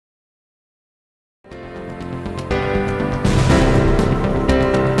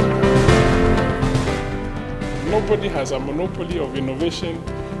nobody has a monopoly of innovation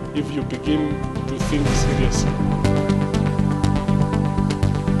if you begin to think seriously.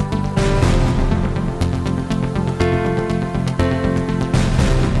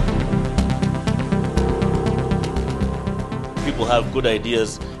 People have good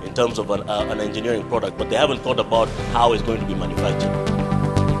ideas in terms of an engineering product, but they haven't thought about how it's going to be manufactured.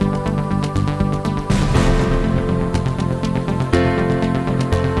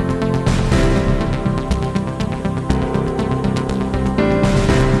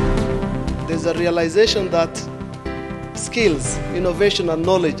 There's a realization that skills, innovation, and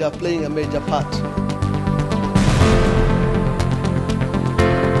knowledge are playing a major part.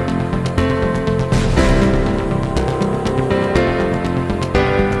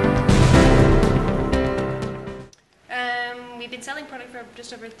 We've been selling product for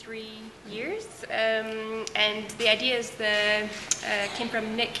just over 3 years, and the ideas came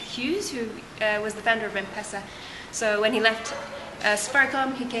from Nick Hughes, who was the founder of M-Pesa. So when he left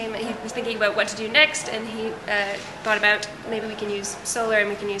Safaricom, he was thinking about what to do next, and he thought about maybe we can use solar and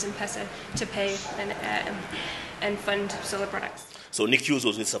we can use M-Pesa to pay and fund solar products. So Nick Hughes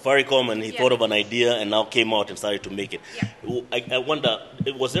was with Safaricom and he thought of an idea and now came out and started to make it. Yeah. I wonder,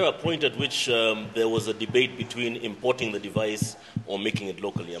 was there a point at which there was a debate between importing the device or making it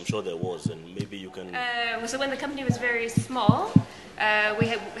locally? I'm sure there was, and maybe you can... So when the company was very small, we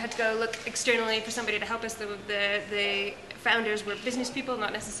had to go look externally for somebody to help us. The founders were business people,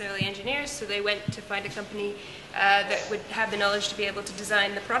 not necessarily engineers, so they went to find a company that would have the knowledge to be able to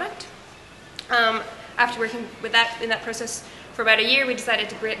design the product. After working with in that process for about a year, we decided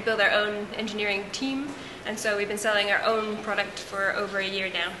to build our own engineering team, and so we've been selling our own product for over a year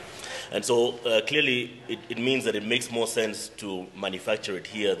now. And so clearly it means that it makes more sense to manufacture it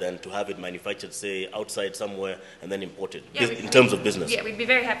here than to have it manufactured, say, outside somewhere and then imported, in terms of business. Yeah, we'd be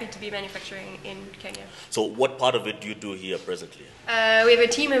very happy to be manufacturing in Kenya. So what part of it do you do here presently? We have a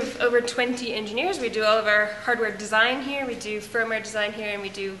team of over 20 engineers. We do all of our hardware design here, we do firmware design here, and we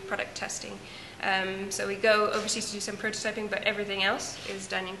do product testing. So we go overseas to do some prototyping, but everything else is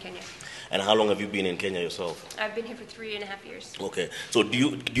done in Kenya. And how long have you been in Kenya yourself? I've been here for 3.5 years. Okay. So do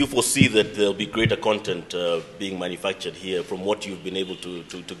you foresee that there'll be greater content being manufactured here from what you've been able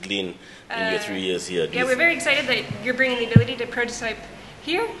to glean in your 3 years here? Yeah, we're very excited that you're bringing the ability to prototype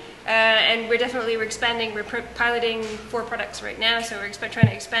here. And we're expanding, we're piloting 4 products right now, so we're trying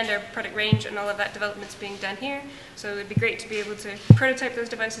to expand our product range, and all of that development's being done here. So it would be great to be able to prototype those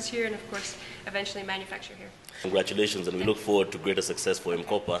devices here and, of course, eventually manufacture here. Congratulations, and we look forward to greater success for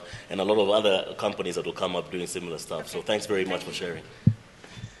M-Kopa and a lot of other companies that will come up doing similar stuff. Okay. So thanks very much for sharing.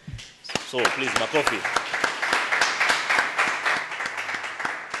 So please, Makofi.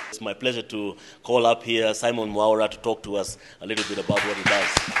 It's my pleasure to call up here Simon Mwaura to talk to us a little bit about what he does.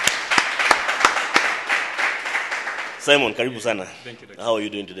 Simon, karibu sana. Thank you, Doctor. How are you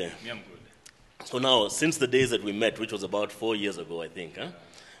doing today? Me, I'm good. So now, since the days that we met, which was about 4 years ago, I think,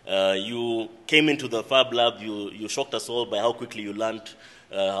 you came into the Fab Lab, you shocked us all by how quickly you learned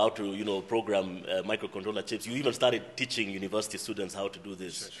how to, program microcontroller chips. You even started teaching university students how to do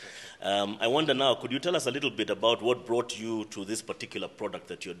this. Sure. I wonder now, could you tell us a little bit about what brought you to this particular product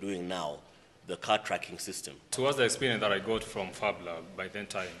that you're doing now, the car tracking system? Towards the experience that I got from Fab Lab, by then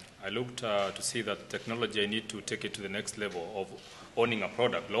time, I looked to see that technology, I need to take it to the next level of owning a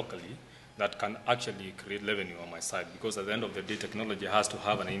product locally that can actually create revenue on my side, because at the end of the day, technology has to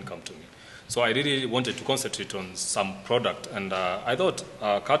have an income to me. So I really wanted to concentrate on some product, and I thought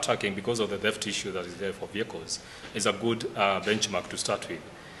car tracking, because of the theft issue that is there for vehicles, is a good benchmark to start with.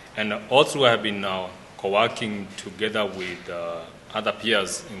 And all through I have been co-working together with other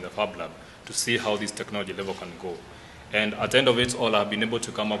peers in the Fab Lab to see how this technology level can go. And at the end of it all, I've been able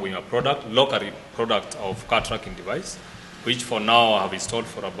to come up with a product, locally product of car tracking device, which for now I have installed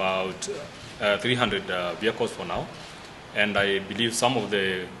for about 300 vehicles for now. And I believe some of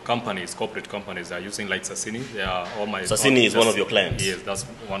the companies, corporate companies, are using like Sassini. They are all my Sassini is one of your clients? Yes, that's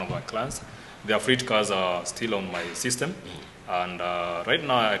one of my clients. Their fleet cars are still on my system. And right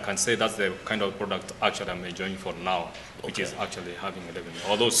now I can say that's the kind of product actually I'm enjoying for now, which is actually having a revenue.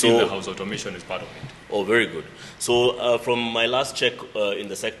 Although still the house automation is part of it. Oh, very good. So from my last check in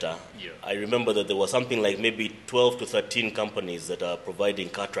the sector, I remember that there was something like maybe 12 to 13 companies that are providing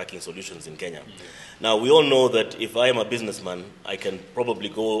car tracking solutions in Kenya. Now, we all know that if I am a businessman, I can probably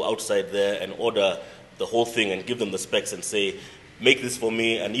go outside there and order the whole thing and give them the specs and say, make this for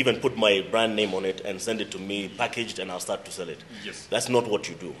me, and even put my brand name on it and send it to me packaged, and I'll start to sell it. Yes. That's not what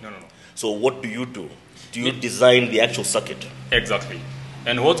you do. No. So what do you do? Do you design the actual circuit? Exactly.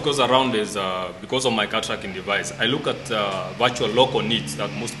 And what goes around is, because of my car tracking device, I look at virtual local needs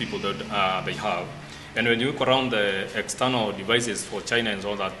that most people they have, And when you look around the external devices for China and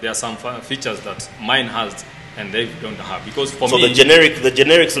all that, there are some features that mine has and they don't have. Because for me, the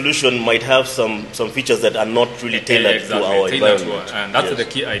generic solution might have some features that are not really tailored to our environment. And that's the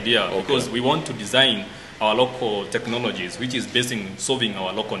key idea, because we want to design our local technologies, which is based in solving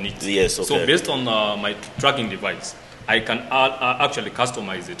our local needs. Yes, okay. So based on my tracking device, I can actually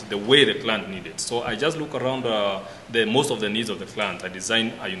customize it the way the client needs it. So I just look around most of the needs of the client. I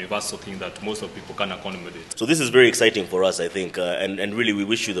design a universal thing that most of people can accommodate. So this is very exciting for us, I think, and really we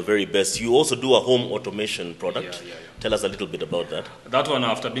wish you the very best. You also do a home automation product. Yeah. Tell us a little bit about that. That one,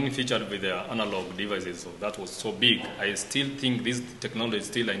 after being featured with the analog devices, so that was so big, I still think this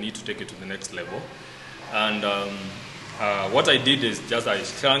technology I need to take it to the next level. And what I did is just I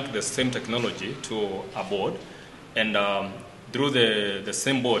shrunk the same technology to a board, and through the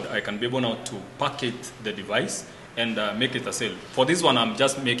same board, I can be able now to packet the device and make it a sale. For this one, I'm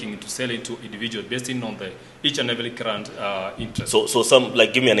just making it to sell it to individuals based on each and every current interest. So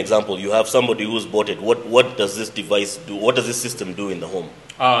give me an example. You have somebody who's bought it. What does this device do? What does this system do in the home?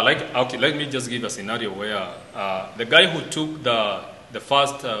 Let me just give a scenario where the guy who took the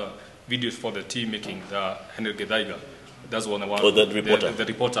first videos for the tea making, the Henry Gedaiga, that's one. The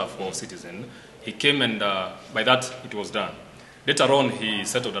reporter for Citizen. He came and by that it was done. Later on, he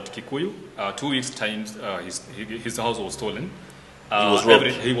settled at Kikuyu. 2 weeks' time, his house was stolen.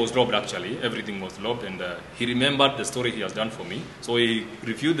 He was robbed, actually. Everything was robbed, and he remembered the story he has done for me. So he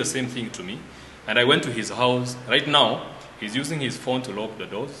reviewed the same thing to me, and I went to his house. Right now, he's using his phone to lock the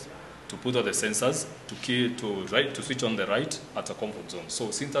doors, to put on the sensors, to switch on the right at a comfort zone. So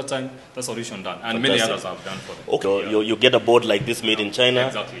since that time, the solution done, and many others have done for them. Okay, so you get a board like this made in China,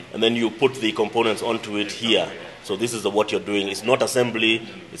 exactly, and then you put the components onto it here. So this is what you're doing. It's not assembly,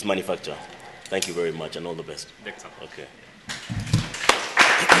 it's manufacture. Thank you very much, and all the best. Okay.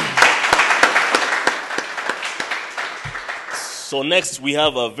 So next we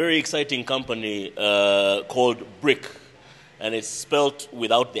have a very exciting company called Brick. And it's spelled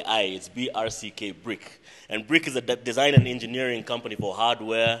without the I. It's BRCK, Brick. And Brick is a design and engineering company for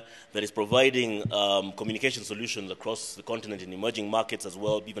hardware that is providing communication solutions across the continent in emerging markets as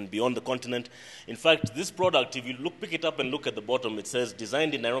well, even beyond the continent. In fact, this product, if you pick it up and look at the bottom, it says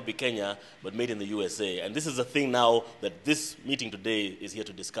designed in Nairobi, Kenya, but made in the USA. And this is a thing now that this meeting today is here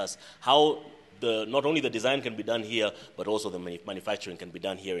to discuss. How not only the design can be done here, but also the manufacturing can be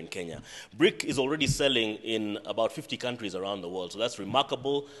done here in Kenya. Brick is already selling in about 50 countries around the world, so that's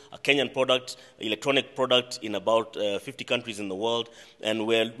remarkable. A Kenyan product, electronic product in about 50 countries in the world, and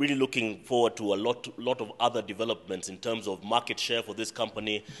we're really looking forward to a lot of other developments in terms of market share for this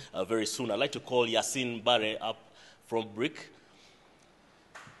company very soon. I'd like to call Yasin Bare up from Brick.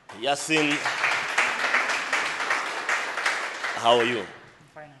 Yasin, how are you?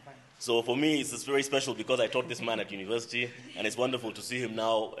 So for me, it's very special because I taught this man at university, and it's wonderful to see him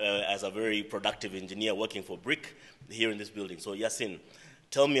now as a very productive engineer working for Brick here in this building. So Yasin,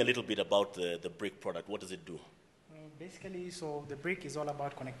 tell me a little bit about the Brick product. What does it do? Basically, so the Brick is all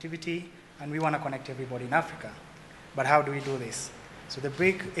about connectivity, and we want to connect everybody in Africa. But how do we do this? So the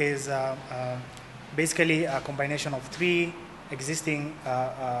Brick is basically a combination of 3 existing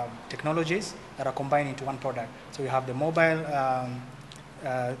technologies that are combined into one product. So you have the mobile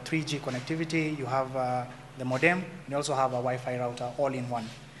 3G connectivity, you have the modem, and you also have a Wi-Fi router all in one.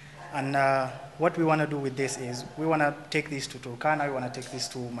 And what we want to do with this is we want to take this to Turkana, we want to take this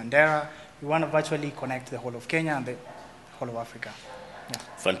to Mandera, we want to virtually connect the whole of Kenya and the whole of Africa. Yeah.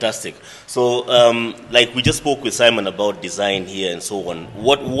 Fantastic. So like we just spoke with Simon about design here and so on.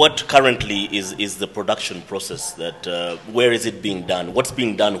 What currently is the production process that, where is it being done? What's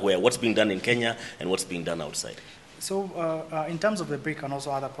being done where? What's being done in Kenya and what's being done outside? So in terms of the Brick and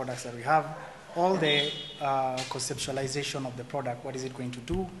also other products that we have, all the conceptualization of the product, what is it going to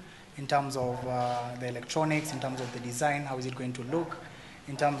do in terms of the electronics, in terms of the design, how is it going to look,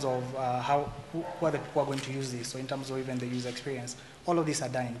 in terms of who are the people are going to use this, so in terms of even the user experience, all of these are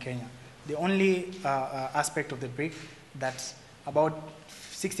done in Kenya. The only aspect of the Brick that about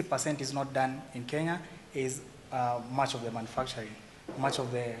 60% is not done in Kenya is much of the manufacturing, much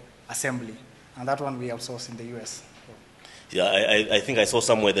of the assembly, and that one we outsource in the US. Yeah, I think I saw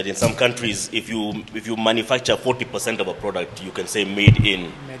somewhere that in some countries, if you manufacture 40% of a product, you can say made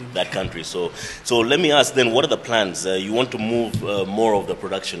in that country. So let me ask then, what are the plans? You want to move more of the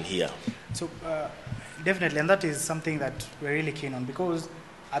production here? So definitely, and that is something that we're really keen on, because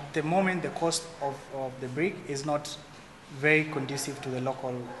at the moment the cost of the Brick is not very conducive to the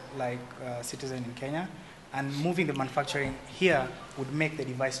local citizen in Kenya, and moving the manufacturing here would make the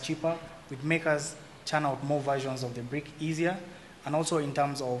device cheaper, would make us churn out more versions of the Brick easier, and also in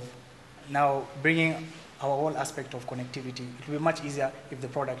terms of now bringing our whole aspect of connectivity. It will be much easier if the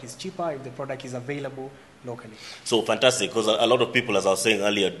product is cheaper, if the product is available locally. So fantastic, because a lot of people, as I was saying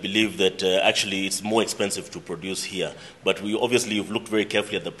earlier, believe that actually it's more expensive to produce here. But obviously you've looked very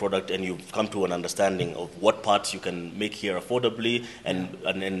carefully at the product and you've come to an understanding of what parts you can make here affordably and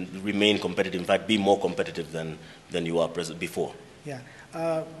remain competitive, in fact, be more competitive than you are before. Yeah.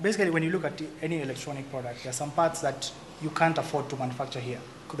 Basically, when you look at any electronic product, there are some parts that you can't afford to manufacture here.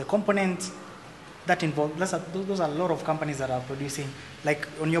 The components that involve, those are a lot of companies that are producing, like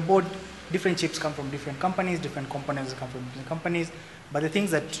on your board, different chips come from different companies, different components come from different companies, but the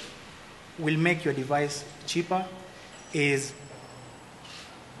things that will make your device cheaper is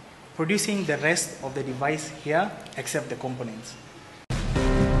producing the rest of the device here except the components.